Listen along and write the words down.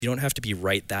You don't have to be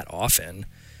right that often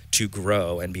to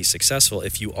grow and be successful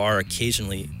if you are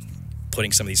occasionally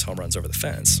putting some of these home runs over the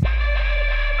fence.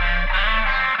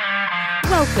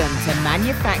 Welcome to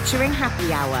Manufacturing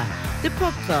Happy Hour, the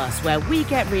podcast where we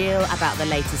get real about the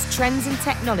latest trends and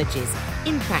technologies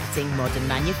impacting modern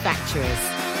manufacturers.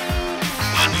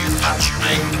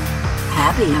 Manufacturing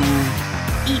Happy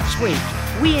Hour. Each week,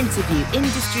 we interview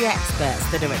industry experts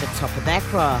that are at the top of their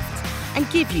craft and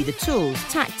give you the tools,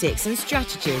 tactics and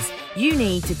strategies you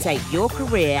need to take your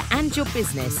career and your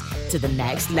business to the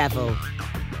next level.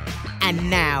 And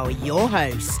now, your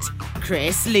host,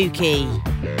 Chris Lukey.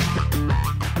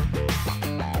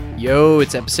 Yo,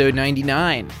 it's episode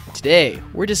 99. Today,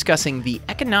 we're discussing the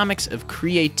economics of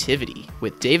creativity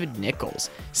with David Nichols,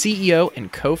 CEO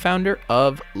and co-founder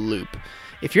of Loop.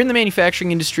 If you're in the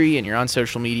manufacturing industry and you're on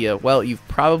social media, well, you've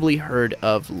probably heard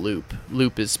of Loop.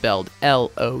 Loop is spelled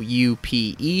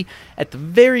L-O-U-P-E. At the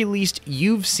very least,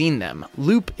 you've seen them.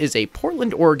 Loop is a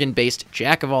Portland, Oregon-based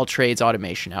jack-of-all-trades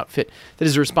automation outfit that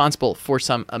is responsible for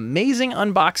some amazing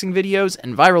unboxing videos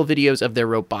and viral videos of their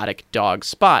robotic dog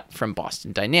Spot from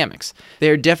Boston Dynamics. They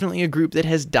are definitely a group that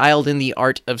has dialed in the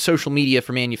art of social media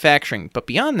for manufacturing, but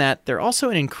beyond that, they're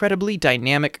also an incredibly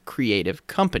dynamic, creative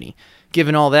company.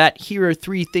 Given all that, here are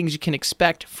 3 things you can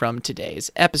expect from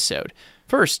today's episode.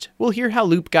 First, we'll hear how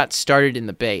Loop got started in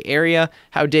the Bay Area,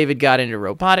 how David got into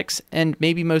robotics, and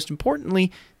maybe most importantly,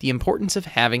 the importance of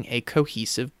having a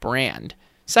cohesive brand.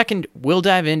 Second, we'll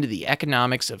dive into the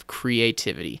economics of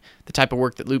creativity, the type of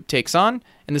work that Loop takes on,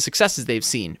 and the successes they've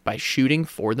seen by shooting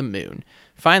for the moon.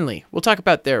 Finally, we'll talk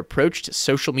about their approach to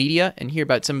social media and hear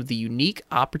about some of the unique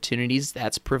opportunities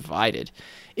that's provided.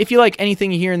 If you like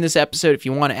anything you hear in this episode, if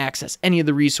you want to access any of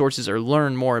the resources or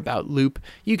learn more about Loop,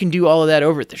 you can do all of that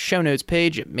over at the show notes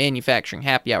page at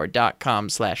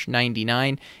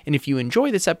manufacturinghappyhour.com/99. And if you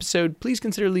enjoy this episode, please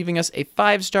consider leaving us a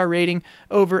 5-star rating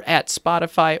over at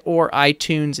Spotify or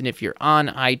iTunes. And if you're on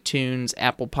iTunes,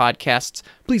 Apple Podcasts,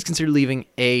 please consider leaving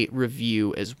a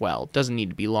review as well. Doesn't need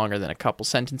to be longer than a couple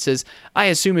sentences. I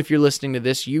assume if you're listening to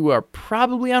this, you are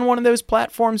probably on one of those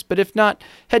platforms, but if not,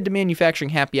 head to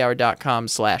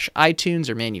manufacturinghappyhour.com/iTunes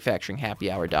or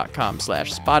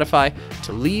manufacturinghappyhour.com/Spotify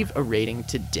to leave a rating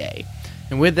today.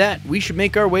 And with that, we should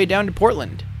make our way down to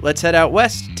Portland. Let's head out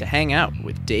west to hang out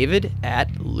with David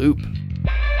at Loop.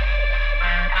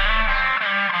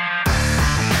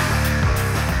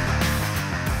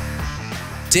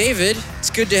 David, it's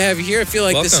good to have you here. I feel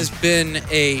like this Welcome. has been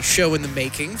a show in the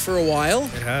making for a while.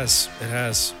 It has.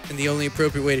 And the only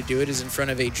appropriate way to do it is in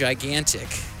front of a gigantic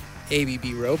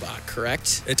ABB robot,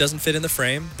 correct? It doesn't fit in the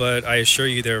frame, but I assure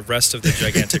you the rest of the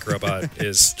gigantic robot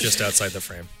is just outside the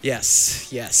frame. Yes,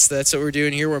 that's what we're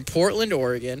doing here. We're in Portland,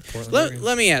 Oregon. Oregon.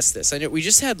 Let me ask this. I know we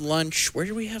just had lunch. Where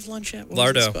did we have lunch at? What was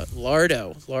Lardo. this spot?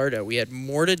 Lardo. We had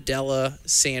mortadella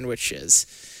sandwiches.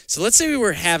 So let's say we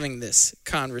were having this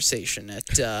conversation at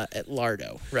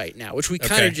Lardo right now, which we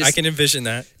kind of just... I can envision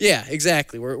that. Yeah,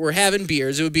 exactly. We're having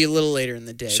beers. It would be a little later in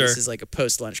the day. Sure. This is like a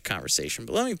post-lunch conversation.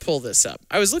 But let me pull this up.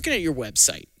 I was looking at your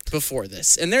website before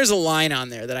this, and there's a line on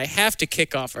there that I have to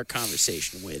kick off our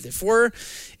conversation with. If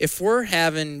we're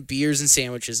having beers and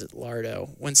sandwiches at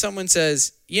Lardo, when someone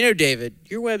says, you know, David,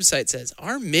 your website says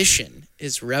our mission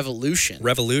is revolution.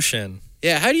 Revolution.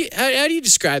 Yeah, how do you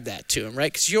describe that to him,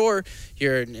 right? Because you're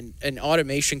an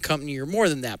automation company. You're more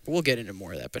than that, but we'll get into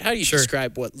more of that. But how do you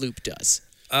describe what Loop does?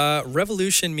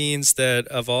 Revolution means that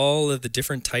of all of the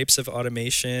different types of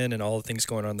automation and all the things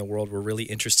going on in the world, we're really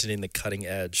interested in the cutting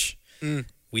edge.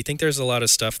 We think there's a lot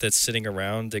of stuff that's sitting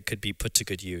around that could be put to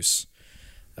good use.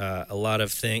 A lot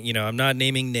of things, I'm not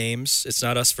naming names. It's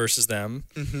not us versus them.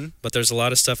 But there's a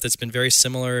lot of stuff that's been very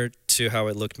similar to how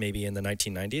it looked maybe in the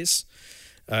 1990s.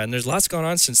 And there's lots going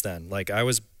on since then. Like a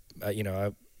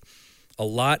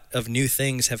lot of new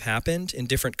things have happened in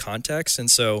different contexts.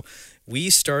 And so I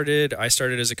started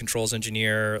as a controls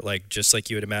engineer, just like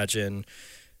you would imagine,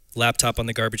 laptop on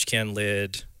the garbage can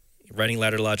lid, writing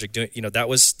ladder logic,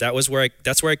 that's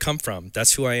where I come from.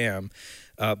 That's who I am.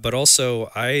 But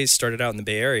also I started out in the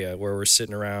Bay Area where we're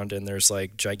sitting around and there's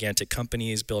gigantic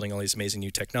companies building all these amazing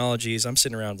new technologies. I'm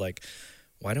sitting around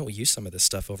why don't we use some of this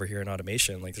stuff over here in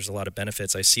automation? There's a lot of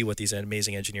benefits. I see what these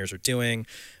amazing engineers are doing.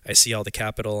 I see all the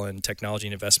capital and technology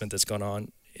and investment that's going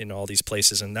on in all these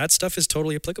places. And that stuff is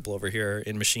totally applicable over here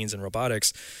in machines and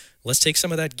robotics. Let's take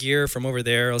some of that gear from over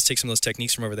there. Let's take some of those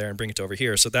techniques from over there and bring it to over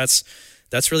here. So that's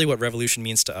really what revolution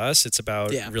means to us. It's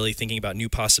about really thinking about new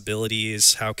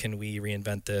possibilities. How can we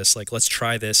reinvent this? Let's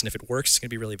try this. And if it works, it's going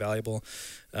to be really valuable.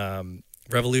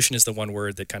 revolution is the one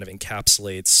word that kind of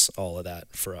encapsulates all of that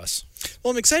for us.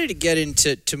 Well, I'm excited to get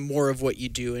into more of what you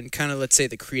do and kind of, let's say,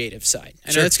 the creative side. I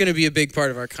know Sure. that's going to be a big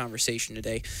part of our conversation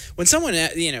today. When someone,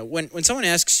 when someone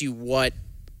asks you what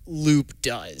Loop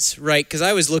does, right? Because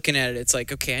I was looking at it, it's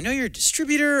like, okay, I know you're a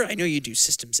distributor. I know you do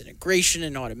systems integration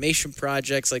and automation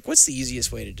projects. Like, what's the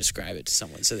easiest way to describe it to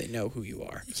someone so they know who you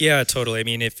are? Yeah, totally. I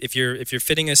mean, if you're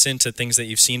fitting us into things that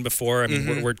you've seen before, I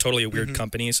mean, we're totally a weird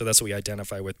company, so that's what we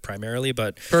identify with primarily.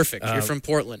 But Perfect. You're from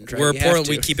Portland, right? we're You have Portland.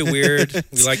 to. We keep it weird.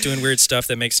 We like doing weird stuff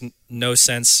that makes no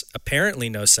sense. Apparently,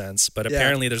 no sense. But Yeah.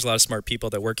 apparently, there's a lot of smart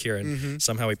people that work here, and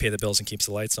somehow we pay the bills and keeps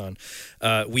the lights on.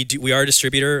 We are a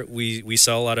distributor. We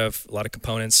sell a lot of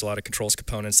components, a lot of controls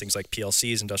components, things like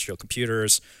PLCs, industrial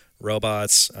computers,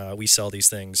 robots. We sell these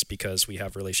things because we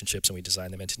have relationships and we design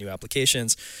them into new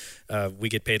applications. We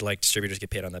get paid like distributors get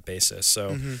paid on that basis.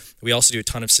 So we also do a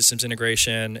ton of systems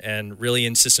integration, and really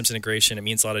in systems integration, it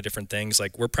means a lot of different things.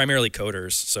 Like we're primarily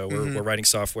coders, so we're writing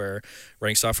software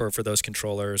for those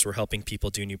controllers. We're helping people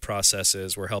do new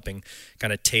processes. We're helping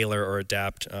kind of tailor or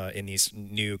adapt in these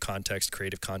new context,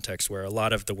 creative contexts where a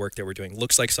lot of the work that we're doing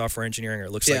looks like software engineering or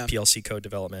looks like PLC code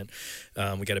development.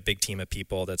 We got a big team of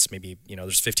people that's maybe,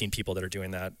 there's 15 people that are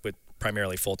doing that, with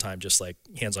primarily full-time, just like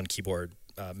hands on keyboard,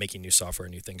 making new software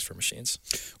and new things for machines.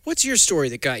 What's your story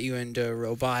that got you into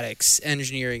robotics,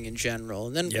 engineering in general?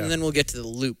 And then we'll get to the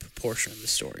Loop portion of the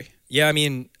story. Yeah, I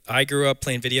mean, I grew up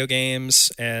playing video games,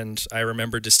 and I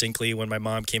remember distinctly when my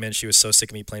mom came in, she was so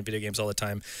sick of me playing video games all the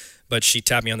time, but she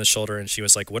tapped me on the shoulder and she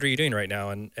was like, "What are you doing right now?"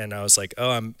 And I was like,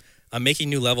 "Oh, I'm making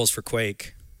new levels for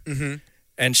Quake." Mm-hmm.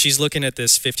 And she's looking at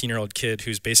this 15-year-old kid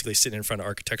who's basically sitting in front of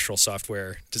architectural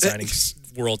software, designing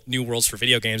new worlds for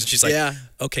video games. And she's like,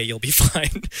 "Okay, you'll be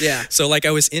fine." Yeah. So like I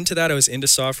was into that. I was into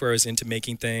software. I was into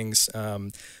making things.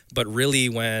 But really,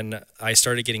 when I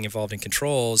started getting involved in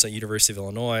controls at University of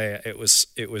Illinois, it was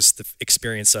the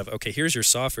experience of, okay, here's your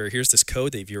software. Here's this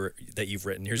code that you've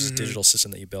written. Here's this digital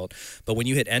system that you built. But when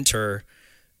you hit enter,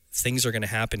 things are going to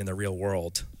happen in the real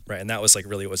world, right? And that was like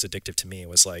really what was addictive to me. It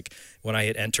was like when I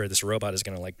hit enter, this robot is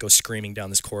going to like go screaming down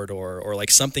this corridor, or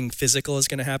like something physical is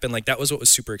going to happen. Like that was what was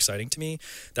super exciting to me.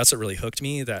 That's what really hooked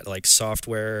me, that like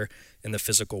software in the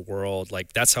physical world.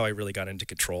 Like that's how I really got into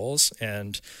controls,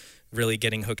 and really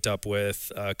getting hooked up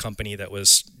with a company that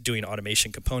was doing automation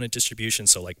component distribution,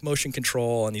 so like motion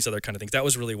control and these other kind of things. That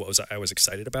was really what I was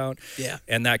excited about. Yeah.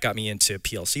 And that got me into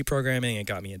PLC programming and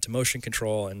got me into motion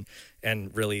control,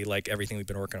 and really like everything we've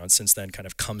been working on since then kind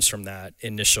of comes from that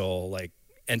initial like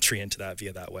entry into that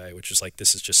via that way, which is like,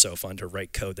 this is just so fun to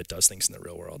write code that does things in the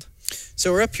real world.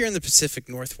 So we're up here in the Pacific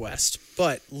Northwest,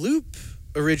 but Loop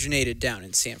originated down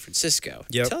in San Francisco.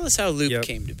 Yep. Tell us how Loop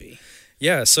came to be.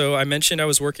 Yeah, so I mentioned I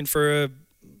was working for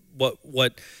what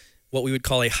we would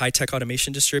call a high-tech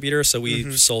automation distributor. So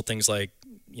we sold things like,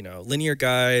 linear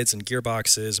guides and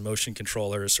gearboxes, motion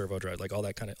controllers, servo drive, like all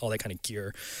that kind of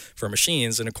gear for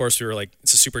machines. And of course, we were like,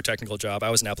 it's a super technical job.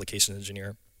 I was an application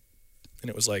engineer, and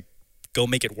it was like, go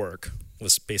make it work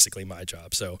was basically my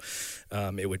job. So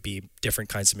it would be different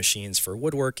kinds of machines for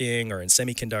woodworking or in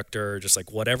semiconductor, just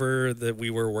like whatever that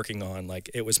we were working on, like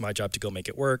it was my job to go make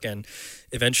it work. And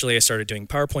eventually I started doing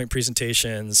PowerPoint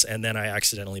presentations, and then I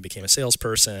accidentally became a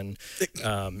salesperson.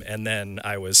 And then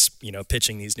I was,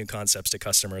 pitching these new concepts to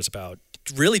customers about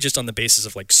really just on the basis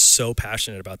of like so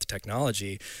passionate about the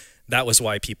technology. That was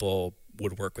why people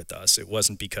would work with us. It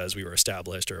wasn't because we were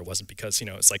established, or it wasn't because,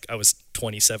 it's like I was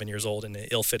 27 years old in an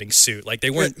ill-fitting suit. Like they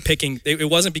weren't picking, it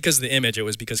wasn't because of the image. It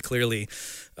was because clearly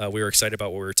we were excited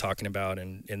about what we were talking about,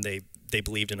 and they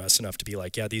believed in us enough to be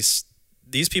like, yeah, these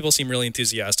people seem really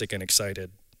enthusiastic and excited.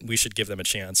 We should give them a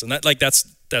chance. And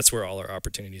that's where all our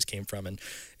opportunities came from, and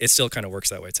it still kind of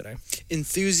works that way today.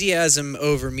 Enthusiasm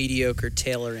over mediocre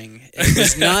tailoring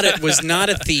was not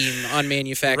a theme on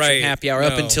Manufacturing Happy Hour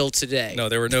up until today. No,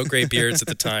 there were no gray beards at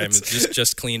the time.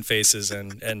 just clean faces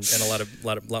and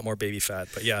a lot more baby fat.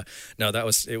 But yeah, no,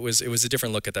 it was a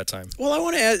different look at that time. Well,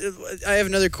 I have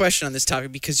another question on this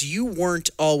topic, because you weren't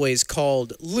always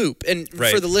called Loop, and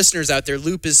for the listeners out there,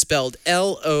 Loop is spelled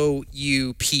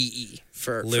L-O-U-P-E.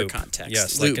 For context.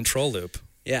 Yes, loop. like control loop.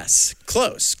 Yes,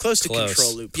 close to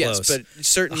control loop. Yes, but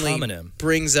certainly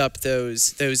brings up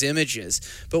those images.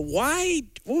 But why?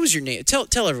 What was your name?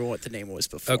 Tell everyone what the name was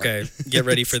before. Okay, get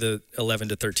ready for the 11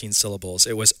 to 13 syllables.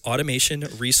 It was Automation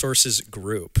Resources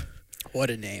Group.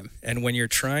 What a name! And when you're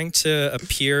trying to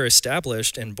appear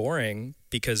established and boring,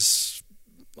 because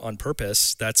on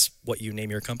purpose, that's what you name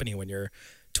your company when you're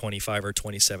 25 or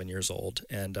 27 years old,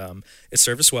 and it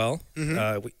served us well.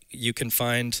 You can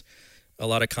find a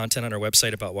lot of content on our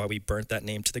website about why we burnt that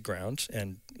name to the ground,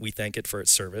 and we thank it for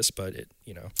its service, but it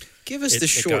Give us it, the it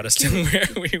short. got us to where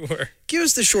we were. Give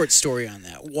us the short story on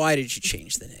that. Why did you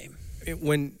change the name?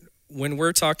 When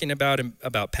we're talking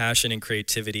about passion and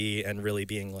creativity and really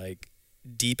being like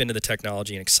deep into the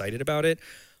technology and excited about it,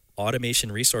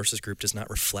 Automation Resources Group does not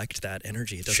reflect that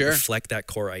energy. It doesn't reflect that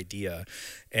core idea.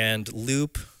 And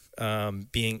Loop,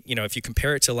 being, if you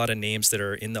compare it to a lot of names that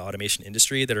are in the automation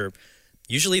industry that are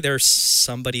usually there's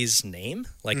somebody's name,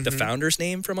 like the founder's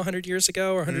name from 100 years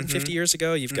ago or 150 years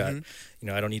ago. You've got,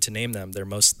 I don't need to name them. They're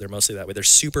mostly that way. They're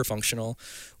super functional.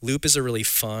 Loop is a really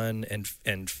fun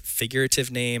and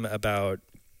figurative name about,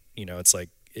 it's like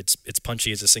it's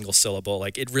punchy as a single syllable.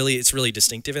 Like it's really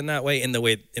distinctive in that way, in the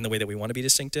way that we want to be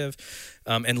distinctive.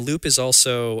 And Loop is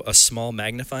also a small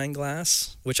magnifying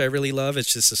glass, which I really love.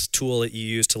 It's just this tool that you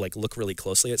use to like look really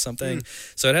closely at something.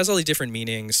 So it has all these different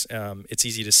meanings. It's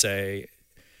easy to say,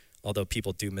 although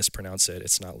people do mispronounce it.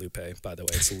 It's not Lupe, by the way.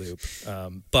 It's Loop.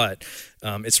 But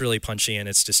it's really punchy and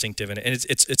it's distinctive, and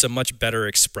it's a much better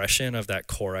expression of that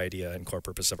core idea and core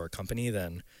purpose of our company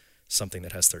than something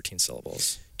that has 13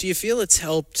 syllables. Do you feel it's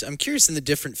helped? I'm curious in the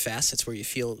different facets where you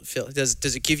feel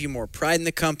does it give you more pride in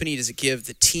the company? Does it give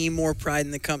the team more pride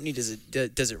in the company? Does it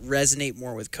resonate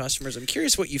more with customers? I'm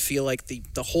curious what you feel like the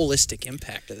holistic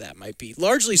impact of that might be.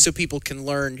 Largely so people can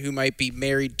learn who might be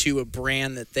married to a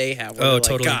brand that they have. Where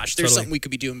Totally. Gosh, there's something we could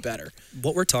be doing better.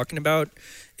 What we're talking about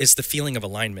is the feeling of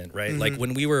alignment, right? Like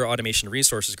when we were Automation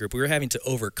Resources Group, we were having to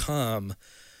overcome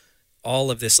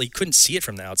all of this. Like, you couldn't see it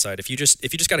from the outside. If you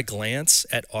just got a glance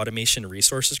at Automation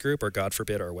Resources Group, or God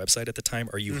forbid our website at the time,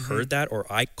 or you heard that,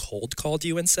 or I cold called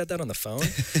you and said that on the phone,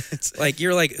 like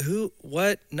you're like, who,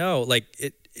 what? No, like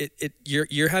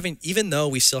you're having, even though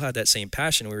we still had that same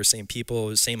passion, we were same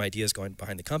people, same ideas going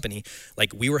behind the company,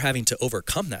 like we were having to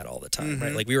overcome that all the time,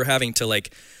 right? Like we were having to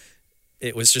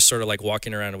it was just sort of like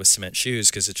walking around with cement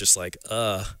shoes, because it's just like,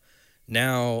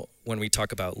 now when we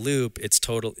talk about Loop, it's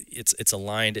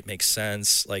aligned, it makes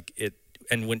sense, like it,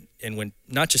 and when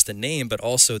not just the name but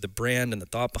also the brand and the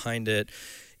thought behind it,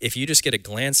 if you just get a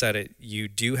glance at it, you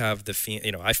do have the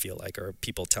I feel like, or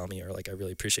people tell me, or like I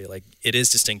really appreciate, like it is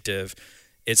distinctive.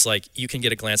 It's like you can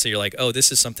get a glance at it, you're like, oh,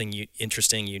 this is something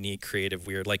interesting, unique, creative,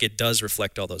 weird. Like it does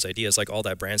reflect all those ideas, like all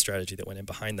that brand strategy that went in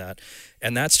behind that.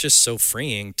 And that's just so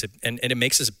freeing and it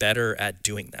makes us better at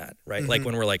doing that, right? Like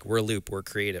when we're like, we're Loop, we're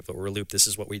creative, but we're Loop, this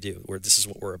is what we do, this is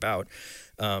what we're about.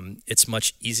 It's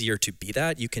much easier to be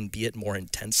that. You can be it more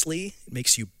intensely. It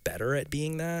makes you better at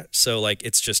being that. So like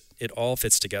it all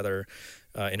fits together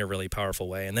in a really powerful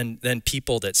way. And then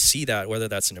people that see that, whether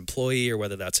that's an employee or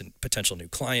whether that's a potential new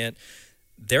client,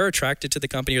 they're attracted to the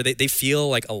company, or they feel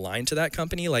like aligned to that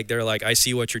company. Like they're like, I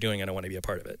see what you're doing and I want to be a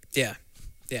part of it. Yeah.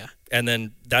 And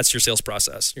then that's your sales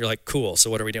process. You're like, cool, so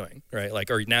what are we doing? Right?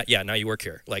 Like, or now you work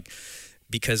here. Like,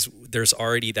 because there's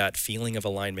already that feeling of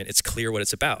alignment. It's clear what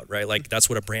it's about, right? Like that's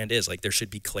what a brand is. Like there should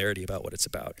be clarity about what it's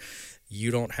about. You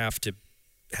don't have to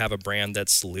have a brand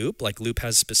that's Loop. Like Loop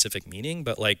has specific meaning,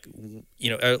 but like,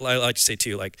 I like to say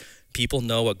too, like people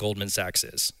know what Goldman Sachs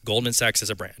is. Goldman Sachs is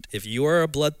a brand. If you are a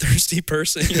bloodthirsty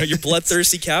person, you're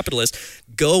bloodthirsty capitalist,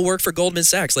 go work for Goldman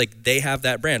Sachs. Like they have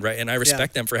that brand, right? And I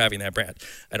respect them for having that brand.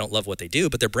 I don't love what they do,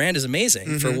 but their brand is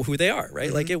amazing for who they are,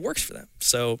 right? Like it works for them.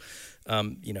 So,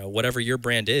 whatever your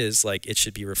brand is, like it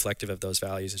should be reflective of those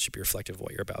values. It should be reflective of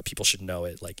what you're about. People should know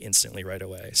it like instantly right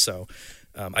away. So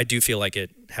I do feel like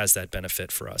it has that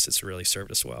benefit for us. It's really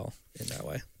served us well in that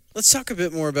way. Let's talk a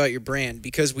bit more about your brand,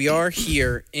 because we are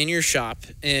here in your shop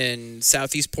in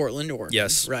Southeast Portland, Oregon.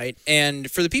 Yes. Right? And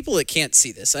for the people that can't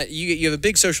see this, you have a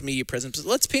big social media presence. But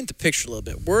let's paint the picture a little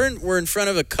bit. We're in front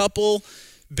of a couple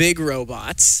big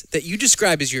robots that you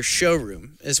describe as your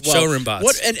showroom as well. Showroom bots.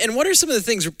 What are some of the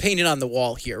things painted on the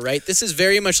wall here, right? This is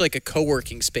very much like a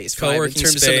co-working space. Co-working in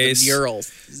terms space. Of some of the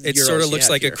murals. It sort of looks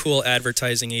like a cool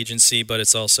advertising agency, but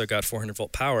it's also got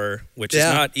 400-volt power, which is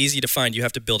not easy to find. You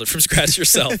have to build it from scratch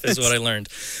yourself, is what I learned.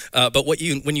 But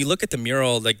when you look at the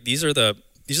mural, like these are the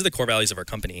core values of our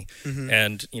company,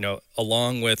 and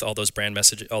along with all those brand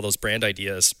message, all those brand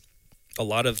ideas, a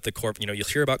lot of the core. You'll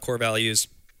hear about core values.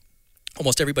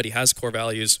 Almost everybody has core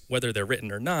values, whether they're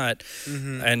written or not.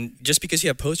 And just because you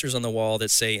have posters on the wall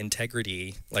that say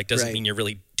integrity, like doesn't mean you're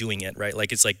really doing it, right?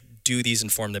 Like it's like, do these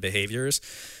inform the behaviors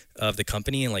of the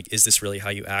company? And like, is this really how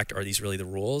you act? Are these really the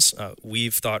rules?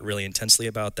 We've thought really intensely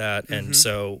about that. And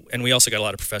and we also got a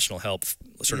lot of professional help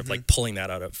sort of like pulling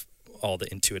that out of all the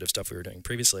intuitive stuff we were doing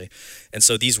previously. And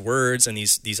so these words and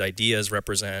these ideas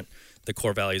represent the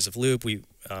core values of Loop.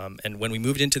 And when we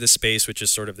moved into this space, which is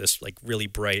sort of this like really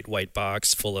bright white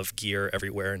box full of gear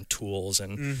everywhere and tools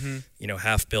and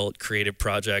half-built creative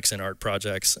projects and art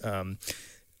projects,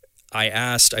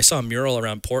 I saw a mural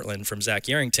around Portland from Zach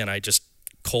Yarrington. I just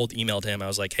cold emailed him. I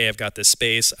was like, hey, I've got this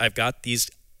space. I've got these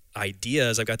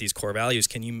ideas. I've got these core values.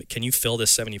 Can you fill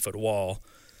this 70-foot wall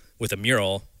with a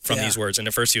mural from these words? And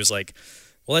at first he was like,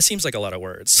 well, that seems like a lot of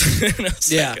words. And I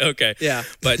was like, okay. Yeah.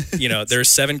 But, there's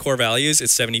 7 core values.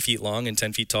 It's 70 feet long and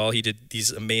 10 feet tall. He did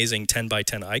these amazing 10 by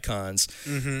 10 icons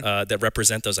that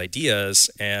represent those ideas.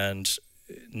 And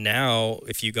now,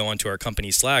 if you go onto our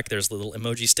company Slack, there's little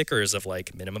emoji stickers of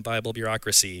like minimum viable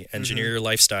bureaucracy, engineer your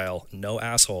lifestyle, no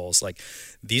assholes. Like,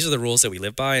 these are the rules that we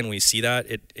live by, and we see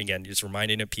that. It again, just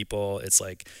reminding of people. It's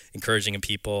like encouraging of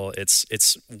people.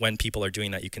 It's when people are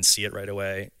doing that, you can see it right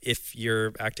away. If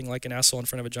you're acting like an asshole in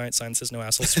front of a giant sign that says no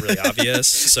assholes, it's really obvious.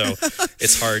 So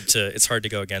it's hard to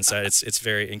go against that. It's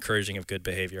very encouraging of good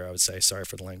behavior, I would say. Sorry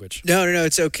for the language. No,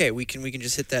 it's okay. We can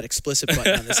just hit that explicit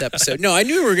button on this episode. No, I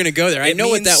knew we were going to go there. I know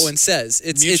what that one says.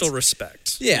 It's mutual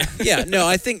respect. Yeah. No,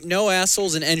 I think no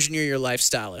assholes and enjour your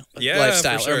lifestyle. Yeah,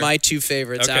 for sure. Are my 2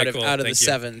 favorites Okay, out of cool. the Thank you.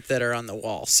 7 that are on the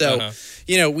wall. So,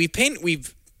 we've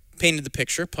painted the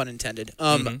picture, pun intended,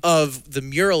 of the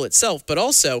mural itself, but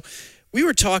also we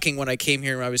were talking when I came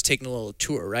here and I was taking a little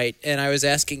tour, right? And I was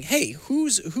asking, hey,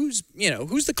 who's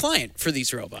the client for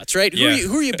these robots, right? Yeah.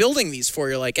 Who are you building these for?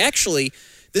 You're like, actually,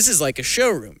 this is like a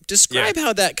showroom. Describe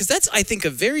how that, because that's, I think, a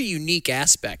very unique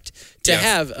aspect to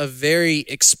have a very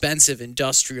expensive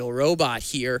industrial robot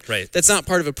here. Right. That's not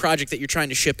part of a project that you're trying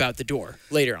to ship out the door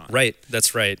later on. Right.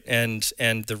 That's right. And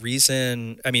the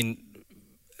reason, I mean,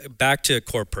 back to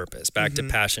core purpose, back to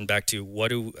passion, back to what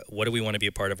do we want to be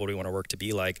a part of, what do we want our work to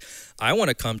be like. I want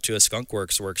to come to a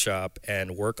Skunkworks workshop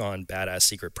and work on badass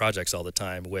secret projects all the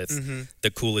time with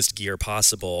the coolest gear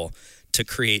possible to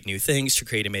create new things, to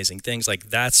create amazing things. Like,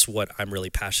 that's what I'm really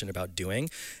passionate about doing.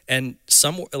 And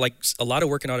a lot of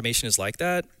work in automation is like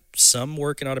that. Some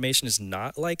work in automation is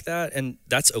not like that, and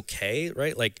that's okay,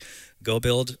 right? Like, build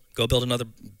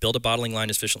a bottling line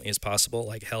as efficiently as possible.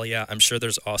 Like, hell yeah, I'm sure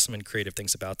there's awesome and creative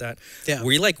things about that. Yeah.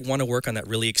 We want to work on that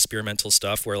really experimental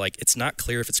stuff where it's not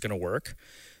clear if it's going to work,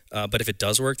 but if it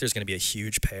does work, there's going to be a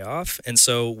huge payoff. And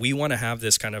so we want to have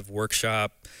this kind of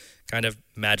workshop, kind of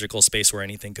magical space where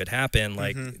anything could happen,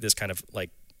 this kind of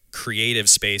creative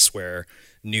space where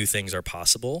new things are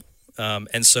possible.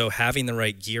 And so having the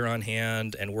right gear on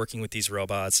hand and working with these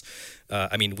robots,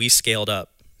 we scaled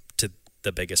up to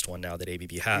the biggest one now that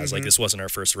ABB has. Like, this wasn't our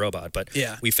first robot, but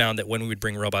we found that when we would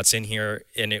bring robots in here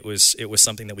and it was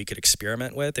something that we could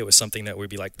experiment with, it was something that we'd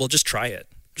be like, well, just try it.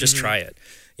 Just try it.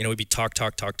 We'd be talk,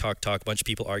 a bunch of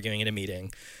people arguing in a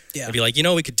meeting. Yeah. I'd be like,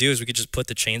 what we could do is we could just put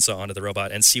the chainsaw onto the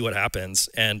robot and see what happens.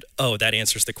 And, that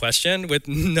answers the question with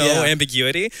no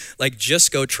ambiguity. Like,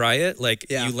 just go try it.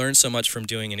 You learn so much from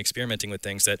doing and experimenting with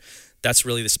things that's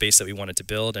really the space that we wanted to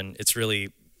build. And it's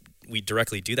really, we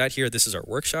directly do that here. This is our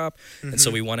workshop. And so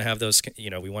we want to have those,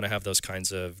 we want to have those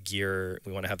kinds of gear.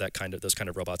 We want to have those kind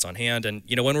of robots on hand. And,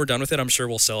 when we're done with it, I'm sure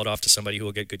we'll sell it off to somebody who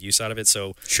will get good use out of it.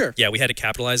 So sure. Yeah, we had to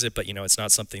capitalize it, but it's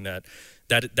not something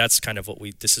that's kind of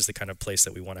this is the kind of place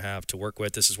that we want to have to work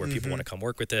with. This is where people want to come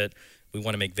work with it. We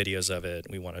want to make videos of it.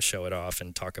 We want to show it off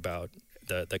and talk about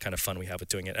the kind of fun we have with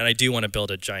doing it. And I do want to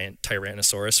build a giant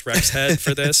Tyrannosaurus Rex head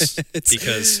for this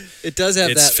because it does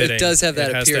have that. Fitting. It does have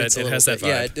that appearance. It has that vibe.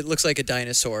 Yeah, it looks like a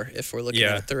dinosaur if we're looking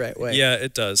at it the right way. Yeah,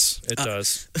 it does. It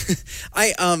does.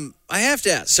 I have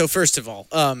to ask. So first of all,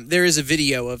 there is a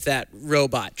video of that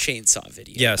robot chainsaw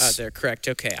video out there. Correct.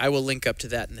 Okay, I will link up to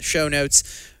that in the show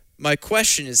notes. My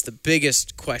question is the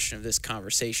biggest question of this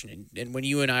conversation. And when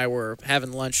you and I were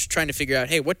having lunch trying to figure out,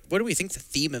 hey, what do we think the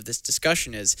theme of this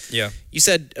discussion is? Yeah. You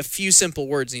said a few simple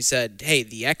words, and you said, hey,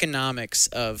 the economics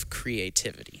of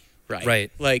creativity.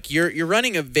 Right. Like, you're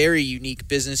running a very unique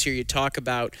business here. You talk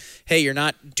about, hey, you're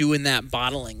not doing that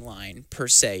bottling line per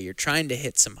se. You're trying to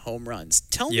hit some home runs.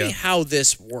 Tell me how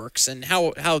this works and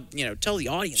how tell the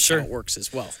audience how it works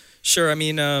as well. Sure.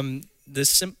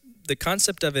 The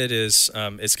concept of it is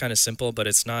it's kind of simple, but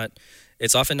it's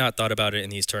often not thought about it in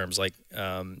these terms. Like,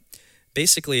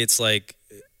 basically it's like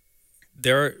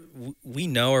we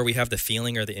know, or we have the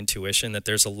feeling or the intuition that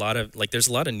there's a lot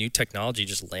of new technology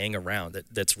just laying around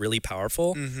that's really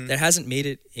powerful that hasn't made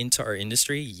it into our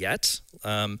industry yet.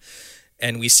 And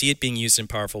we see it being used in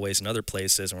powerful ways in other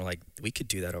places, and we're like, we could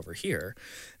do that over here.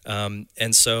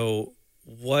 And so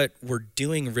what we're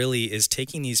doing really is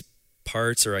taking these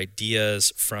parts or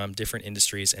ideas from different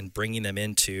industries and bringing them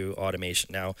into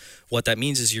automation. Now, what that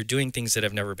means is you're doing things that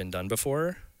have never been done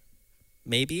before.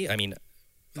 Maybe.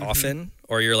 often,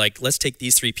 or you're like, let's take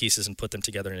these 3 pieces and put them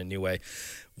together in a new way.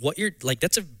 What you're like,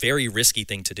 that's a very risky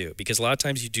thing to do, because a lot of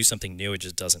times you do something new, it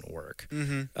just doesn't work.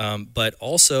 But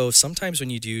also sometimes when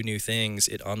you do new things,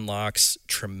 it unlocks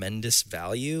tremendous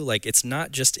value. Like, it's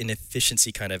not just an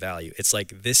efficiency kind of value. It's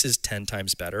like, this is 10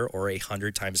 times better or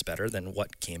 100 times better than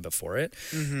what came before it.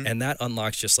 And that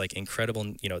unlocks just like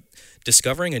incredible,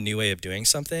 discovering a new way of doing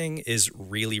something is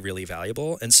really, really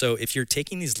valuable. And so if you're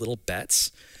taking these little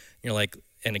bets, you're like,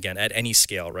 and again, at any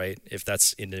scale, right? If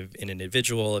that's in an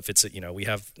individual, if it's,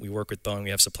 we work with Boeing, we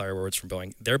have supplier awards from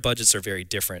Boeing. Their budgets are very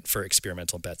different for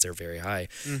experimental bets. They're very high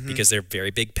because they're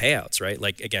very big payouts, right?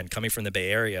 Like, again, coming from the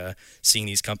Bay Area, seeing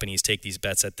these companies take these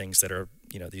bets at things that are,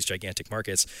 these gigantic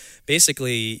markets.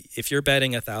 Basically, if you're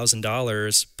betting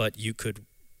 $1,000, but you could,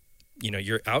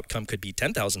 your outcome could be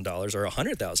 $10,000 or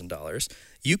 $100,000,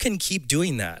 you can keep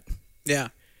doing that. Yeah.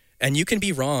 And you can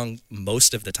be wrong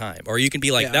most of the time. Or you can be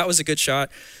like, that was a good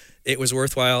shot. It was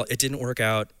worthwhile. It didn't work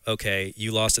out. Okay,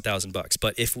 you lost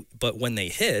 $1,000. But when they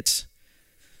hit,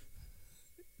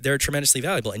 they're tremendously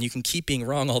valuable, and you can keep being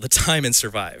wrong all the time and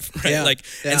survive. Right?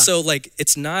 Yeah. And so like,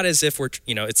 it's not as if we're,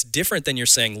 it's different than you're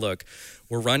saying, look,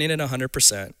 we're running at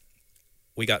 100%.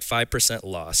 We got 5%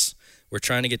 loss. We're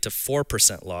trying to get to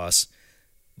 4% loss.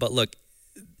 But look,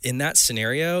 in that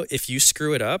scenario, if you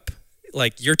screw it up,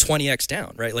 like, you're 20x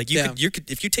down, right? Like, you could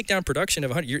if you take down production of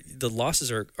 100, the losses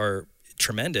are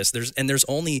tremendous. There's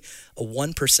only a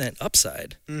 1%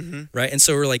 upside, right? And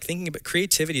so we're like thinking about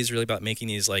creativity is really about making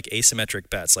these like asymmetric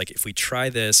bets. Like, if we try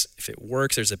this, if it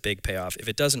works, there's a big payoff. If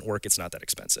it doesn't work, it's not that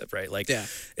expensive, right? Like,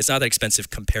 it's not that expensive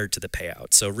compared to the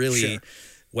payout. So really,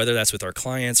 whether that's with our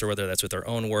clients or whether that's with our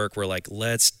own work, we're like,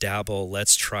 let's dabble,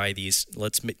 let's try these.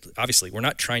 Obviously, we're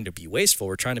not trying to be wasteful.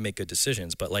 We're trying to make good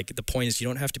decisions. But like, the point is, you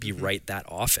don't have to be right that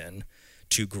often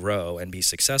to grow and be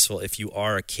successful if you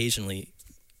are occasionally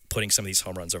putting some of these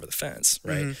home runs over the fence,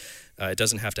 right? It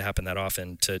doesn't have to happen that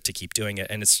often to keep doing it.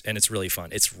 And it's really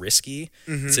fun. It's risky.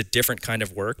 It's a different kind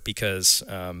of work because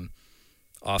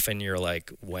often you're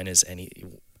like, when is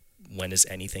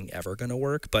anything ever going to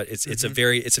work? But it's a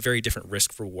very different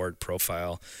risk reward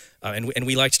profile, and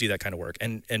we like to do that kind of work,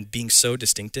 and being so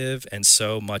distinctive and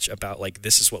so much about like,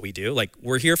 this is what we do. Like,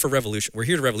 we're here for revolution. We're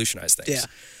here to revolutionize things. Yeah.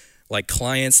 Like,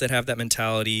 clients that have that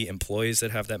mentality, employees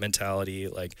that have that mentality,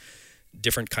 like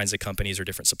different kinds of companies or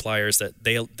different suppliers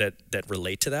that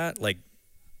relate to that. Like,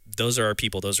 those are our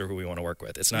people. Those are who we want to work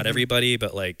with. It's not everybody,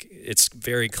 but like, it's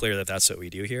very clear that that's what we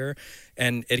do here.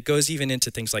 And it goes even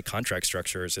into things like contract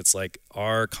structures. It's like,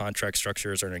 our contract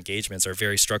structures or engagements are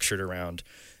very structured around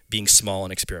being small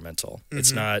and experimental.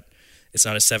 It's not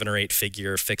a 7 or 8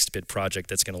 figure fixed bid project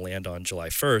that's going to land on July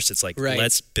 1st. It's like,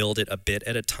 let's build it a bit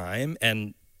at a time.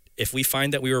 And if we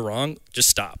find that we were wrong, just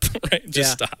stop, right?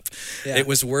 Just stop. Yeah. It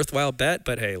was a worthwhile bet,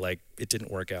 but hey, like, it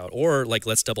didn't work out. Or like,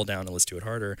 let's double down and let's do it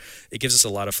harder. It gives us a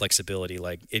lot of flexibility.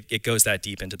 Like, it goes that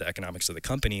deep into the economics of the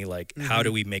company. Like, how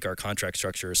do we make our contract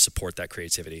structures support that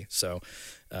creativity? So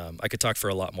I could talk for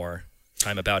a lot more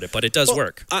time about it, but it does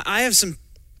work. I have some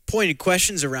pointed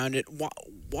questions around it.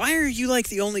 Why are you like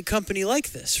the only company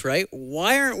like this, right?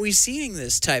 Why aren't we seeing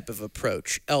this type of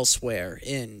approach elsewhere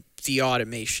in the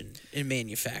automation and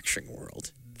manufacturing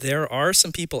world? There are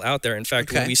some people out there. In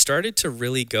fact, when we started to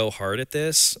really go hard at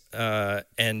this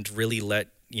and really let,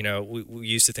 we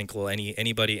used to think, well,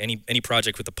 any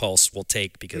project with a pulse we'll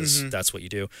take because that's what you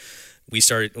do.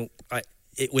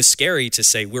 It was scary to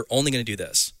say, we're only going to do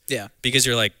this. Yeah. Because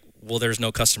you're like, well, there's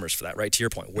no customers for that, right? To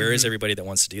your point, where is everybody that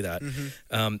wants to do that?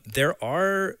 There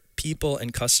are people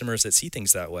and customers that see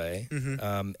things that way.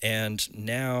 And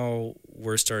now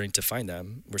we're starting to find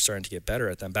them. We're starting to get better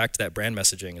at them. Back to that brand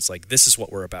messaging. It's like, this is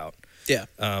what we're about. Yeah.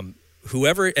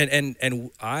 Whoever,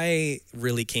 and I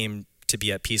really came to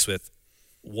be at peace with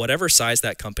whatever size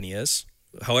that company is,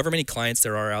 however many clients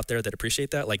there are out there that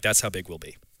appreciate that, like, that's how big we'll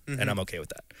be. And I'm okay with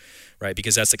that, right?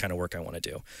 Because that's the kind of work I want to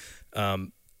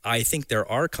do. I think there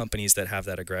are companies that have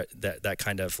that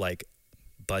kind of like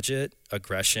budget,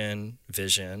 aggression,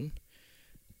 vision,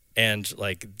 and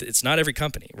like, it's not every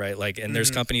company, right? Like, and there's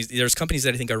companies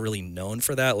that I think are really known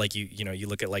for that. Like, you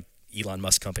look at like Elon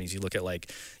Musk companies, you look at like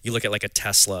a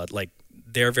Tesla, like,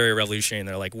 they're very revolutionary, and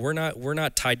they're like, we're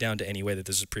not tied down to any way that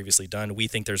this was previously done. We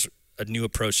think there's a new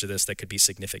approach to this that could be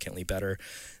significantly better.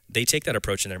 They take that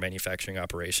approach in their manufacturing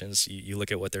operations. You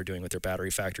look at what they're doing with their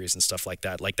battery factories and stuff like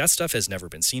that. Like, that stuff has never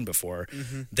been seen before.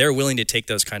 They're willing to take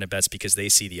those kind of bets because they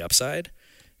see the upside.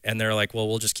 And they're like, well,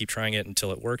 we'll just keep trying it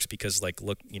until it works because, like,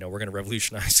 look, we're going to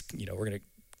revolutionize, we're going to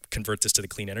convert this to the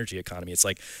clean energy economy. It's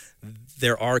like,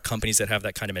 there are companies that have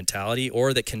that kind of mentality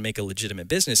or that can make a legitimate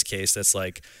business case that's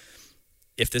like,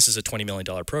 if this is a $20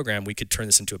 million program, we could turn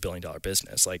this into a $1 billion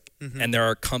business. Like, and there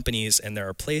are companies and there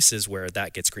are places where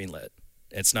that gets greenlit.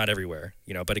 It's not everywhere,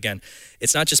 you know, but again,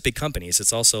 it's not just big companies.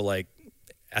 It's also like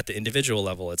at the individual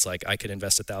level, it's like I could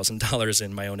invest $1,000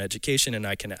 in my own education and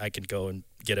I can go and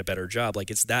get a better job. Like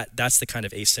that's the kind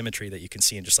of asymmetry that you can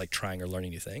see in just like trying or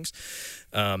learning new things.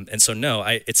 And so no,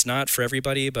 it's not for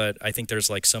everybody, but I think there's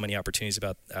like so many opportunities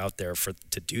out there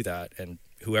to do that. And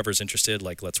whoever's interested,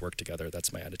 like, let's work together.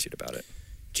 That's my attitude about it.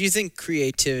 Do you think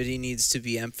creativity needs to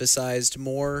be emphasized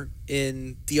more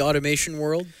in the automation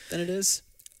world than it is?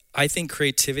 I think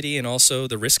creativity and also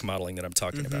the risk modeling that I'm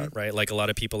talking about, right? Like a lot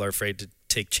of people are afraid to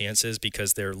take chances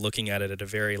because they're looking at it at a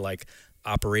very like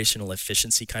operational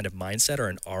efficiency kind of mindset or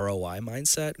an ROI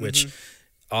mindset, which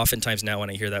oftentimes now when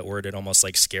I hear that word, it almost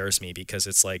like scares me because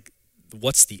it's like,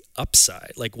 what's the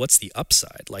upside? Like, what's the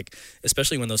upside? Like,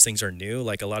 especially when those things are new,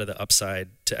 like a lot of the upside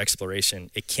to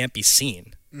exploration, it can't be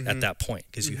seen at that point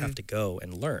because you have to go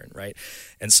and learn, right?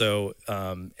 And so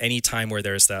any time where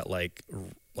there's that like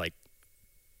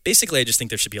basically, I just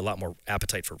think there should be a lot more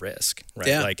appetite for risk, right?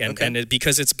 Yeah, like, and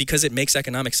because it makes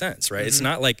economic sense, right? It's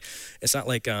not like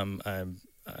I'm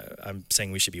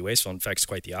saying we should be wasteful. In fact, it's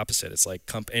quite the opposite. It's like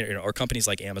or companies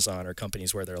like Amazon or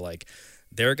companies where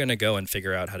they're going to go and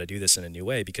figure out how to do this in a new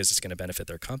way because it's going to benefit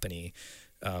their company.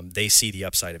 They see the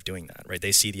upside of doing that, right?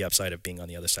 They see the upside of being on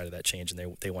the other side of that change, and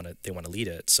they want to lead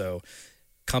it. So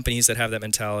companies that have that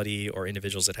mentality or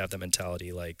individuals that have that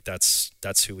mentality, like that's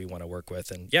who we want to work with.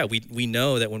 And yeah, we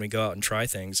know that when we go out and try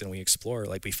things and we explore,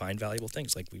 like we find valuable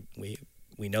things. Like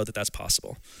we know that that's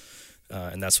possible,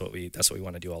 and that's what we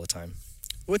want to do all the time.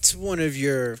 What's one of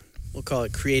your, we'll call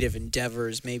it creative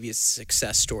endeavors, maybe a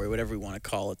success story, whatever we want to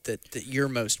call it, that you're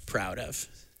most proud of?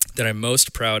 That I'm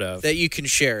most proud of. That you can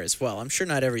share as well. I'm sure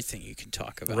not everything you can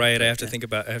talk about. Right, I have to think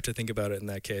about it in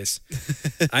that case.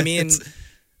 I mean,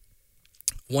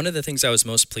 one of the things I was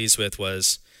most pleased with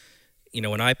was, you know,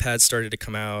 when iPads started to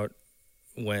come out,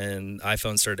 when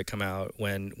iPhones started to come out,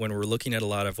 when we're looking at a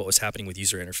lot of what was happening with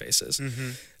user interfaces.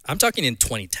 I'm talking in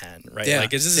 2010, right? Yeah.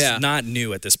 Like this is not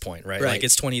new at this point, right? Like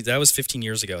that was 15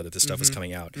 years ago that this stuff was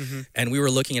coming out. And we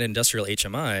were looking at industrial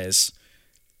HMIs,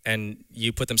 and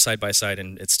you put them side by side,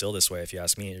 and it's still this way if you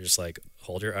ask me. You're just like,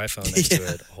 hold your iPhone next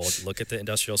to it, look at the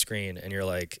industrial screen, and you're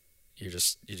like, you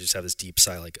just have this deep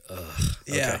sigh, like, ugh.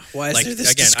 Yeah. Okay. Why is like, there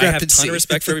this again, discrepancy? I have a ton of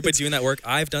respect for everybody doing that work.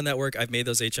 I've done that work. I've made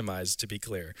those HMIs, to be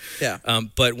clear. Yeah.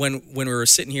 But when we were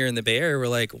sitting here in the Bay Area, we're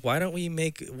like, why don't we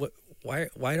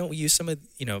use some of,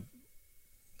 you know,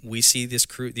 we see these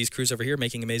crews over here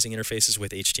making amazing interfaces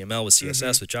with HTML, with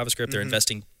CSS, with JavaScript. They're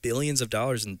investing billions of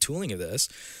dollars in tooling of this.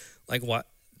 Like, what?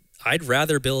 I'd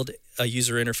rather build a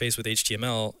user interface with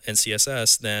HTML and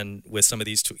CSS than with some of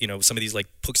these, like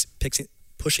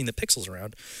pushing the pixels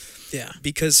around. Yeah.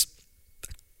 Because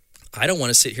I don't want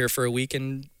to sit here for a week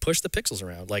and push the pixels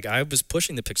around. Like, I was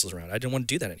pushing the pixels around. I didn't want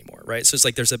to do that anymore, right? So it's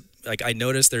like I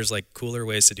noticed there's like cooler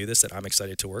ways to do this that I'm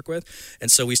excited to work with.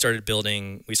 And so we started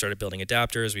building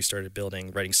adapters, we started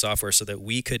writing software so that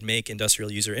we could make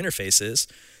industrial user interfaces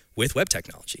with web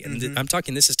technology. And I'm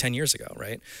talking, this is 10 years ago,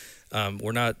 right?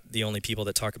 We're not the only people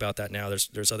that talk about that now.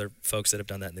 There's other folks that have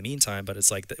done that in the meantime, but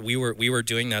it's like we were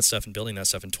doing that stuff and building that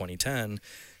stuff in 2010,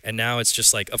 and now it's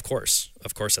just like, of course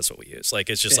that's what we use. Like,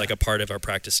 it's just like a part of our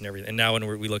practice and everything. And now when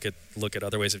we look at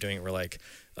other ways of doing it, we're like,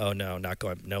 oh no,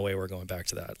 no way we're going back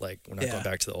to that. Like, we're not going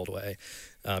back to the old way,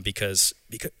 because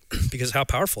how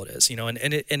powerful it is, you know. And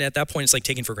at that point, it's like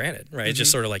taken for granted, right? It's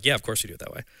just sort of like, yeah, of course we do it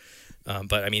that way.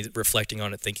 But I mean, reflecting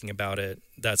on it, thinking about it,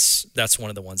 that's one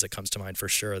of the ones that comes to mind for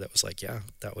sure. That was like, yeah,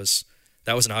 that was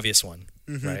an obvious one,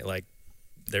 right? Like,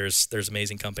 there's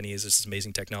amazing companies, there's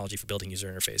amazing technology for building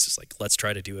user interfaces. Like, let's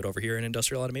try to do it over here in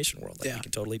industrial automation world. Like, we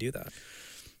can totally do that.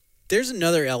 There's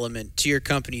another element to your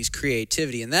company's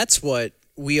creativity, and that's what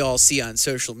we all see on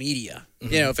social media.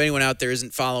 You know, if anyone out there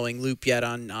isn't following Loop yet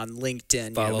on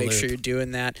LinkedIn, make sure you're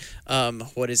doing that.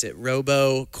 What is it?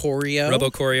 RoboCoreo?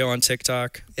 RoboCoreo on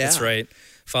TikTok. Yeah. That's right.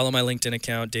 Follow my LinkedIn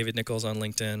account, David Nichols on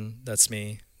LinkedIn. That's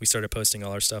me. We started posting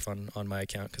all our stuff on my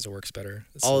account because it works better.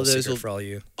 It's all of those will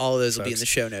be in the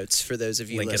show notes for those of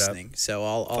you listening. So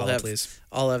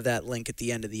I'll have that link at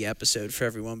the end of the episode for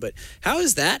everyone. But how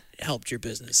has that helped your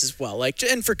business as well? Like,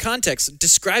 and for context,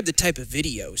 describe the type of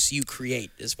videos you create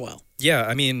as well. Yeah,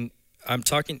 I mean,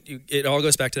 it all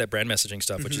goes back to that brand messaging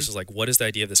stuff, which is like, what is the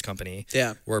idea of this company?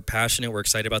 Yeah. We're passionate. We're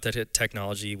excited about that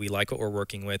technology. We like what we're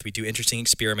working with. We do interesting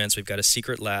experiments. We've got a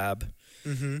secret lab.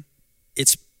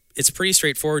 It's pretty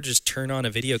straightforward. Just turn on a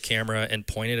video camera and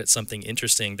point it at something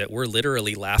interesting that we're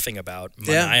literally laughing about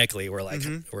maniacally. We're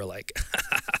like,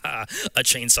 a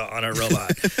chainsaw on a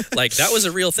robot. Like that was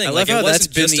a real thing. I like love how it that's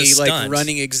wasn't been just a the stunt.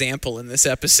 running example in this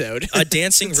episode. A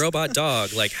dancing robot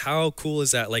dog. Like how cool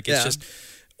is that? Like it's Yeah. just,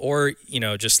 or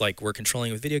just like we're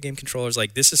controlling with video game controllers.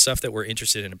 Like this is stuff that we're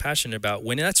interested in and passionate about.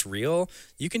 When that's real,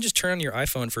 you can just turn on your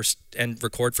iPhone and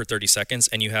record for 30 seconds,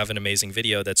 and you have an amazing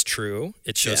video that's true.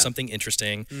 It shows Yeah. something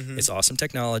interesting. It's awesome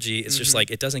technology. It's just like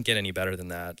it doesn't get any better than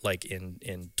that. Like in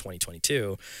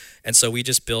 2022, and so we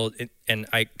just build it, and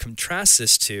I contrast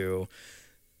this to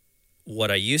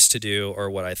what I used to do or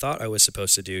what I thought I was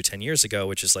supposed to do 10 years ago,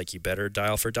 which is like, you better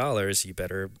dial for dollars, you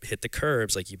better hit the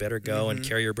curbs, like you better go and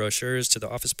carry your brochures to the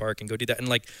office park and go do that. And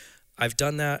like, I've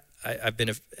done that. I've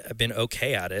been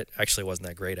okay at it. Actually, wasn't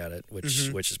that great at it, which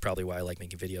is probably why I like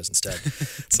making videos instead.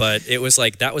 But it was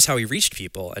like that was how we reached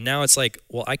people, and now it's like,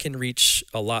 well, I can reach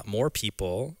a lot more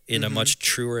people in a much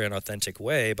truer and authentic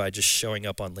way by just showing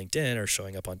up on LinkedIn or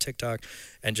showing up on TikTok,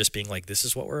 and just being like, this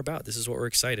is what we're about. This is what we're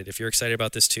excited. If you're excited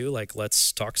about this too, like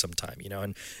let's talk sometime.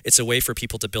 And it's a way for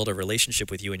people to build a relationship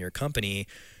with you and your company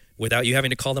without you having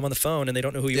to call them on the phone and they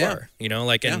don't know who you are,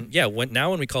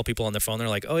 when we call people on the phone, they're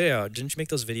like, oh yeah, didn't you make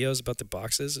those videos about the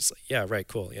boxes? It's like, yeah, right.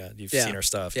 Cool. Yeah. You've seen our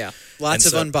stuff. Yeah. Lots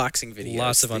of And unboxing videos.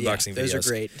 Lots of unboxing videos. Those are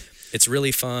great. It's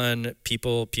really fun.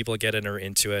 People get in or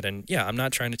into it. And yeah, I'm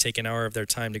not trying to take an hour of their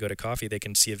time to go to coffee. They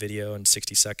can see a video in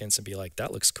 60 seconds and be like,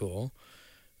 that looks cool.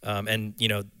 And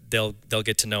they'll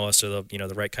get to know us, or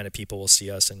the right kind of people will see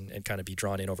us and kind of be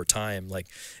drawn in over time. Like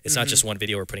it's not just one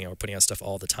video we're putting out stuff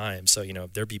all the time. So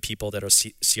there'll be people that'll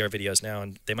see our videos now,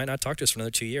 and they might not talk to us for another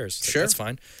 2 years. Like, Sure, that's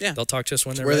fine. Yeah, they'll talk to us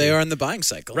when they're where ready. they are in the buying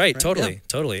cycle. Right. Totally.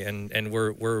 And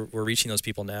we're reaching those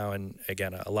people now. And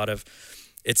again, a lot of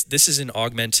this is an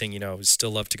augmenting,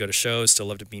 still love to go to shows, still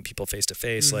love to meet people face to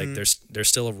face. Like there's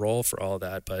still a role for all of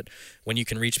that. But when you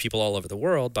can reach people all over the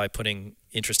world by putting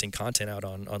interesting content out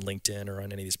on LinkedIn or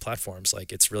on any of these platforms,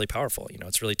 like it's really powerful.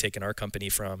 It's really taken our company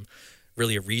from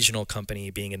really a regional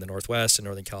company being in the Northwest and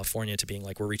Northern California to being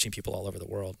like, we're reaching people all over the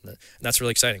world. And that's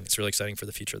really exciting. It's really exciting for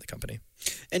the future of the company.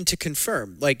 And to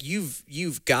confirm, like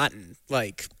you've gotten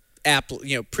like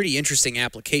pretty interesting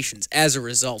applications as a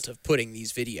result of putting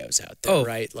these videos out there,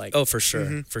 right? Like, for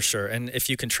sure. And if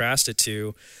you contrast it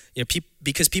to,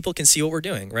 because people can see what we're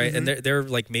doing, right? And they're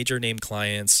like major name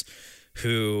clients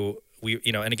who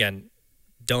and again,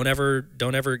 don't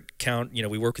ever count.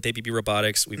 We work with ABB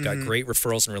Robotics. We've got great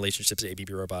referrals and relationships at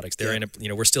ABB Robotics. They're in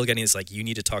we're still getting this like, you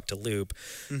need to talk to Loop.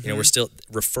 We're still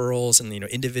referrals and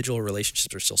individual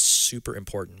relationships are still super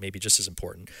important, maybe just as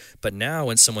important. But now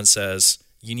when someone says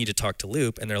you need to talk to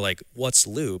Loop, and they're like, what's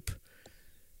Loop?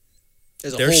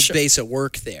 There's a whole base of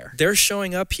work there. They're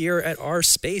showing up here at our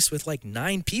space with like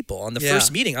 9 people on the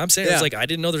first meeting. I'm saying, I was like, I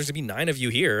didn't know there's gonna be 9 of you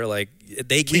here. Like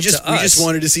they came to us. We just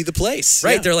wanted to see the place.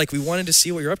 Right. Yeah. They're like, we wanted to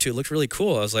see what you're up to. It looked really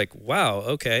cool. I was like, wow,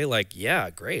 okay. Like,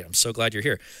 yeah, great. I'm so glad you're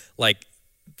here. Like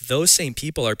those same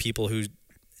people are people who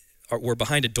were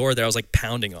behind a door that I was like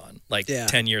pounding on like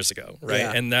 10 years ago. Right.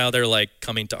 Yeah. And now they're like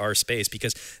coming to our space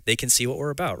because they can see what we're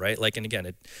about. Right. Like, and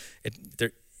again,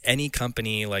 any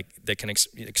company like that can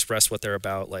express what they're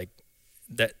about, like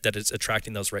that is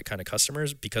attracting those right kind of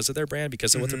customers because of their brand,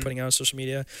 because of what they're putting out on social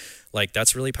media. Like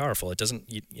that's really powerful. It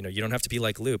doesn't, you don't have to be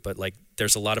like Loop, but like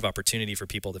there's a lot of opportunity for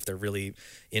people if they're really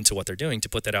into what they're doing to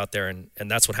put that out there. And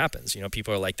that's what happens.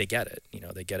 People are like, they get it,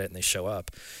 they get it and they show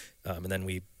up. And then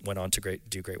we went on to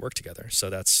do great work together. So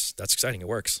that's exciting. It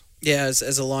works. Yeah,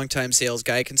 as a longtime sales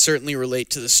guy, I can certainly relate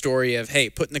to the story of,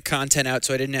 hey, putting the content out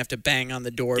so I didn't have to bang on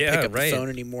the door, pick up the phone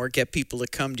anymore, get people to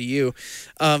come to you.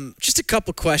 Just a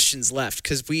couple questions left,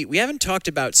 because we haven't talked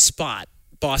about Spot,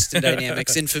 Boston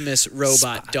Dynamics' infamous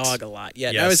robot dog, a lot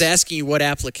yet. Yes. And I was asking you what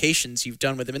applications you've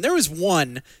done with them, and there was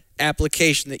one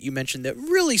application that you mentioned that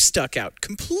really stuck out,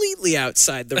 completely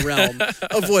outside the realm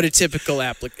of what a typical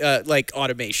like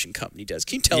automation company does.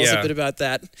 Can you tell us a bit about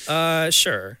that?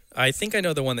 Sure. I think I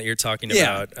know the one that you're talking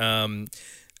about.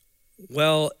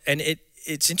 Well, and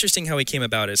it's interesting how we came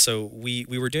about it. So we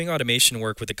were doing automation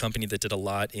work with a company that did a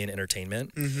lot in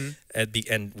entertainment,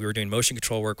 and we were doing motion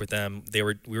control work with them. We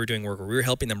were doing work where we were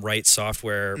helping them write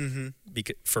software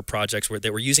for projects where they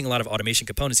were using a lot of automation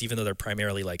components, even though they're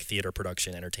primarily like theater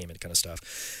production, entertainment kind of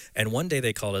stuff. And one day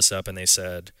they called us up and they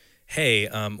said, hey,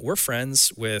 we're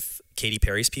friends with Katy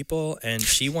Perry's people, and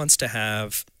she wants to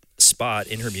have Spot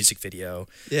in her music video,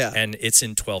 and it's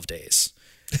in 12 days.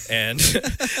 And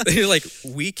they're like,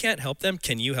 we can't help them.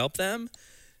 Can you help them?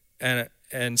 And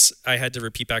I had to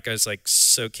repeat back. I was like,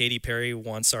 so Katy Perry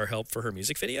wants our help for her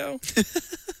music video?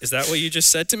 Is that what you just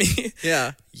said to me?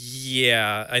 Yeah.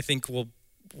 Yeah. I think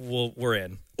we're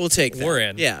in. We'll take that. We're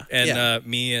in. Yeah. And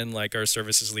me and like our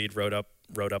services lead wrote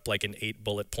up like an 8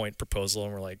 bullet point proposal,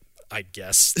 and we're like, I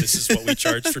guess this is what we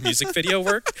charge for music video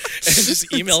work, and just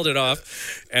emailed it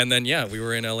off. And then, we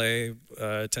were in LA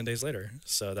 10 days later.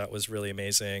 So that was really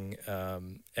amazing.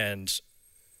 And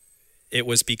it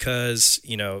was because,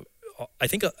 I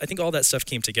think all that stuff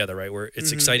came together, right? Where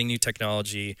it's exciting new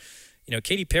technology.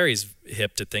 Katy Perry's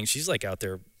hip to things. She's like out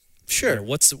there. Sure.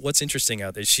 What's interesting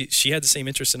out there? She had the same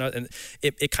interest in us, and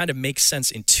it kind of makes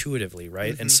sense intuitively,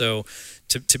 right? And so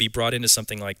to be brought into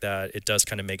something like that, it does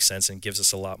kind of make sense and gives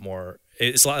us a lot more.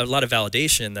 It's a lot of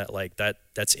validation that like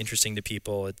that's interesting to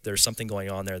people. There's something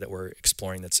going on there that we're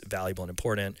exploring that's valuable and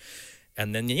important.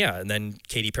 And then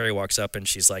Katy Perry walks up and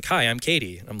she's like, "Hi, I'm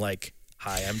Katy." I'm like,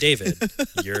 "Hi, I'm David.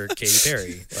 You're Katy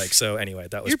Perry." Like, so anyway,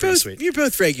 that was pretty sweet. You're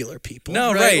both regular people.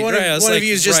 No, right. One of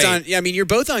you is just on. Yeah, I mean, you're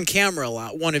both on camera a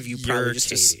lot. One of you probably You're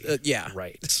just Katy.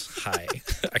 Right. Hi.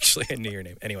 Actually, I knew your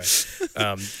name. Anyway,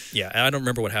 and I don't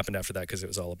remember what happened after that because it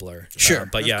was all a blur. Sure.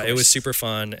 But yeah, it was super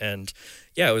fun, and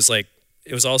it was like.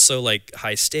 It was also like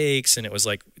high stakes, and it was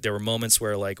like there were moments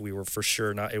where like it was for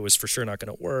sure not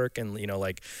going to work, and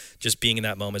like just being in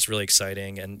that moment is really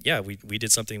exciting. And we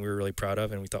did something we were really proud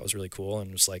of and we thought was really cool,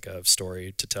 and it was like a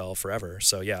story to tell forever.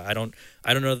 So I don't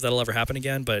know that that'll ever happen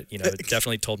again, but it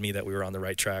definitely told me that we were on the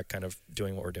right track, kind of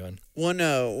doing what we're doing.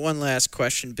 One last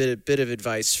question, bit of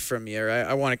advice from you.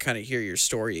 I want to kind of hear your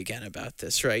story again about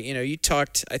this, right? You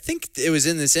talked, I think it was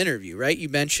in this interview, right? You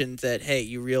mentioned that, hey,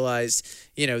 you realized,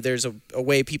 there's a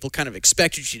way people kind of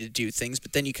expected you to do things,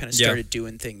 but then you kind of started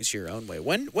doing things your own way.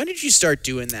 When did you start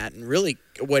doing that? And really,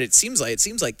 what it seems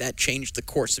like that changed the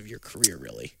course of your career,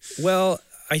 really. Well,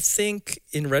 I think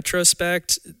in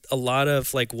retrospect, a lot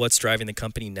of like what's driving the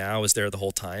company now is there the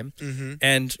whole time. Mm-hmm.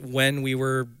 And when we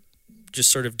were just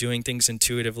sort of doing things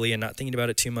intuitively and not thinking about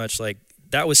it too much, like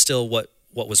that was still what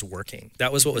was working.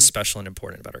 That was what was special and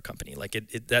important about our company. Like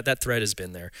that thread has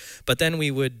been there. But then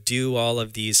we would do all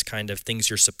of these kind of things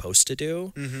you're supposed to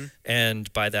do. Mm-hmm.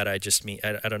 And by that, I just mean,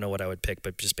 I don't know what I would pick,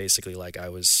 but just basically like I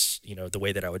was, the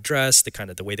way that I would dress,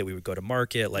 the way that we would go to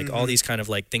market, like all these kind of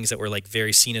like things that were like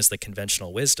very seen as the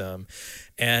conventional wisdom.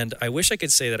 And I wish I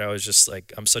could say that I was just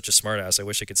like, I'm such a smart ass. I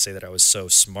wish I could say that I was so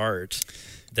smart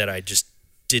that I just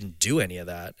didn't do any of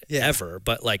that ever,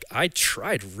 but like I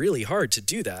tried really hard to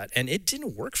do that and it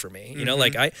didn't work for me.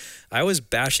 Like I was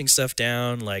bashing stuff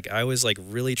down, like I was like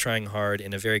really trying hard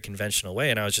in a very conventional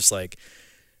way, and I was just like,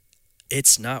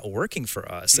 it's not working for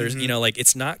us. There's like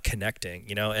it's not connecting,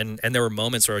 and there were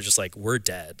moments where I was just like, we're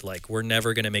dead, like we're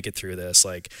never gonna make it through this,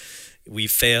 like we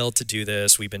failed to do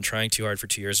this, we've been trying too hard for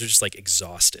 2 years. We're just like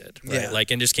exhausted, right?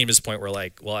 Like, and just came to this point where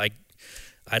like, well,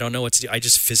 I don't know what to do. I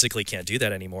just physically can't do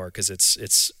that anymore because it's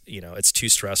it's too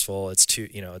stressful. It's too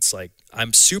it's like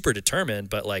I'm super determined,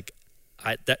 but like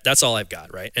that's all I've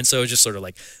got, right? And so it was just sort of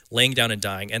like laying down and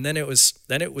dying. And then it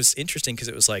was interesting because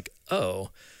it was like,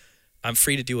 oh, I'm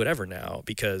free to do whatever now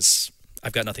because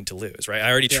I've got nothing to lose, right?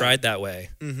 I already tried that way,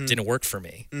 didn't work for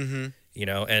me,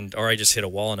 or I just hit a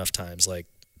wall enough times. Like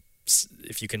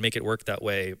if you can make it work that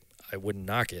way, I wouldn't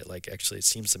knock it. Like actually it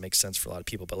seems to make sense for a lot of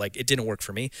people, but like it didn't work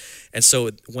for me. And so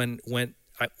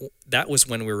that was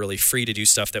when we were really free to do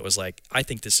stuff that was like, I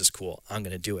think this is cool, I'm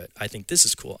going to do it. I think this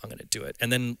is cool, I'm going to do it. And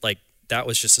then like that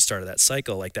was just the start of that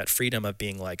cycle, like that freedom of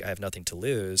being like, I have nothing to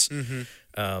lose.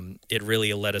 It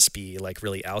really let us be like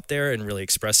really out there and really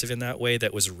expressive in that way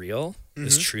that was real,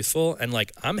 was truthful. And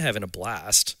like, I'm having a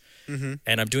blast and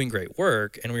I'm doing great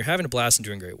work, and we're having a blast and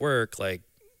doing great work. Like,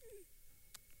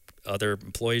 other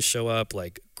employees show up,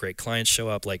 like great clients show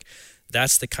up, like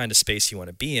that's the kind of space you want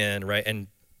to be in, right? And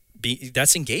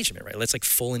that's engagement, right? That's like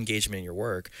full engagement in your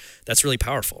work. That's really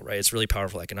powerful, right? It's really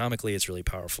powerful economically. It's really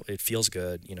powerful. It feels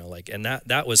good, like, and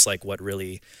that was like what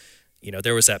really,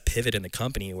 there was that pivot in the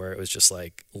company where it was just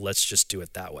like, let's just do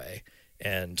it that way.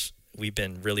 And we've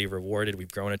been really rewarded.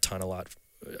 We've grown a ton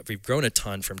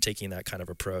from taking that kind of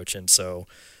approach. And so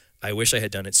I wish I had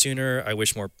done it sooner. I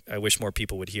wish more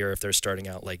people would hear if they're starting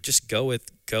out, like just go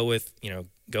with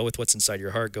what's inside your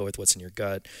heart, go with what's in your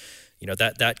gut.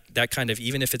 That kind of,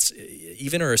 even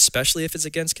or especially if it's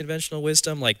against conventional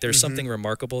wisdom, like there's something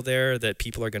remarkable there that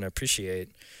people are going to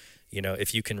appreciate,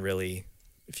 if you can really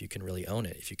own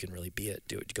it, if you can really be it,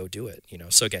 go do it,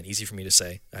 So again, easy for me to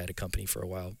say. I had a company for a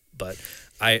while, but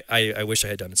I wish I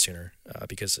had done it sooner,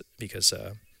 because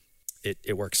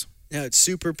it works. No, it's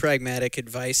super pragmatic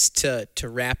advice to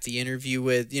wrap the interview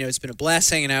with. It's been a blast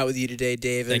hanging out with you today,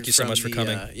 David. Thank you so much for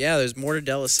coming. There's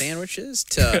mortadella sandwiches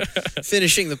to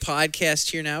finishing the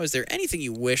podcast here now. Is there anything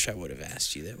you wish I would have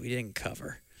asked you that we didn't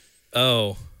cover?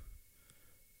 Oh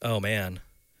man.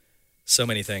 So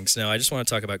many things. No, I just want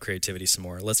to talk about creativity some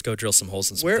more. Let's go drill some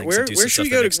holes in some things. Where and do some should we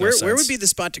stuff go that to? makes no Where would sense. be the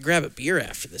spot to grab a beer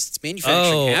after this? It's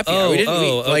manufacturing happy hour. Okay.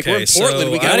 We're in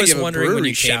Portland. We So got I to was give a wondering when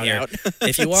brewery you came shout here. out.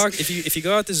 If you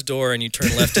go out this door and you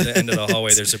turn left to the end of the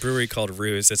hallway, there's a brewery called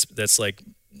Ruse. That's like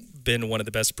been one of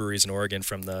the best breweries in Oregon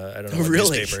from the I don't know what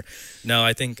Really? newspaper. No,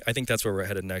 I think that's where we're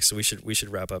headed next. So we should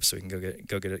wrap up so we can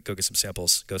go get some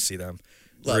samples. Go see them.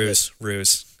 Love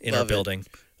Ruse in our Love it. building.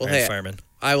 Well, Iron hey, Fireman.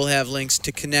 I will have links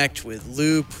to connect with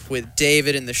Loop, with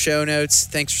David in the show notes.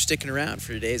 Thanks for sticking around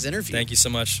for today's interview. Thank you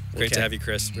so much. Great Okay. to have you,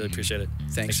 Chris. Really appreciate it.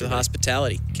 Thanks for the that.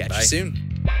 hospitality. Catch Bye. you soon.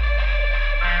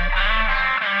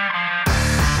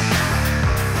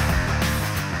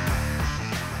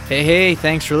 Hey,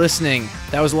 thanks for listening.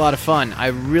 That was a lot of fun. I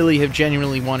really have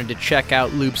genuinely wanted to check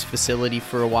out Loop's facility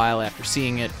for a while after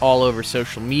seeing it all over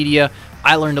social media.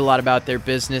 I learned a lot about their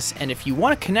business, and if you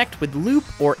want to connect with Loop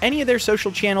or any of their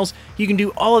social channels, you can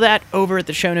do all of that over at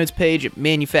the show notes page at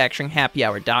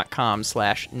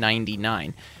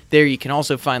manufacturinghappyhour.com/99. There you can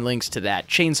also find links to that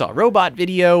Chainsaw Robot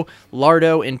video,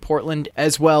 Lardo in Portland,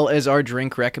 as well as our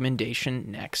drink recommendation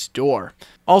next door.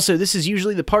 Also, this is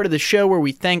usually the part of the show where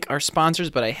we thank our sponsors,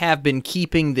 but I have been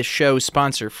keeping the show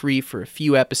sponsor-free for a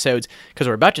few episodes because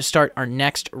we're about to start our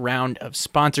next round of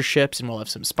sponsorships, and we'll have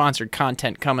some sponsored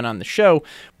content coming on the show,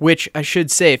 which I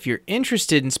should say, if you're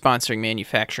interested in sponsoring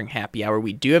Manufacturing Happy Hour,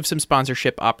 we do have some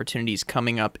sponsorship opportunities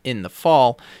coming up in the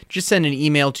fall. Just send an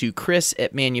email to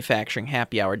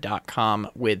chris@manufacturinghappyhour.com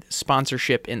with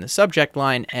sponsorship in the subject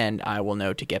line, and I will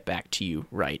know to get back to you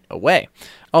right away.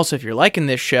 Also, if you're liking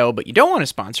this show, but you don't want to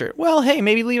sponsor it, well, hey,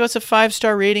 maybe leave us a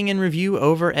 5-star rating and review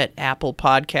over at Apple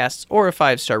Podcasts or a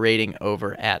 5-star rating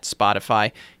over at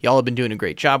Spotify. Y'all have been doing a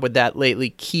great job with that lately.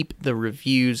 Keep the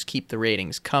reviews, keep the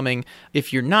ratings coming.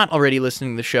 If you're not already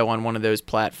listening to the show on one of those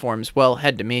platforms, well,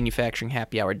 head to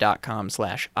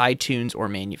manufacturinghappyhour.com/iTunes or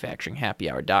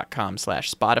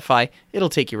manufacturinghappyhour.com/Spotify. It'll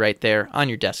take you right there on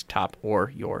your desktop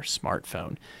or your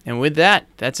smartphone. And with that,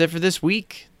 that's it for this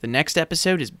week. The next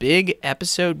episode is big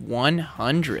episode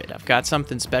 100. I've got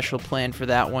something special planned for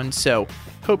that one, so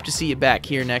hope to see you back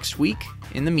here next week.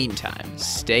 In the meantime,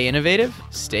 stay innovative,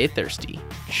 stay thirsty.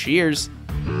 Cheers.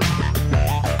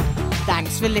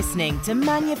 Thanks for listening to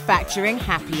Manufacturing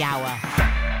Happy Hour.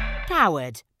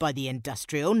 Powered by the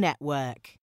Industrial Network.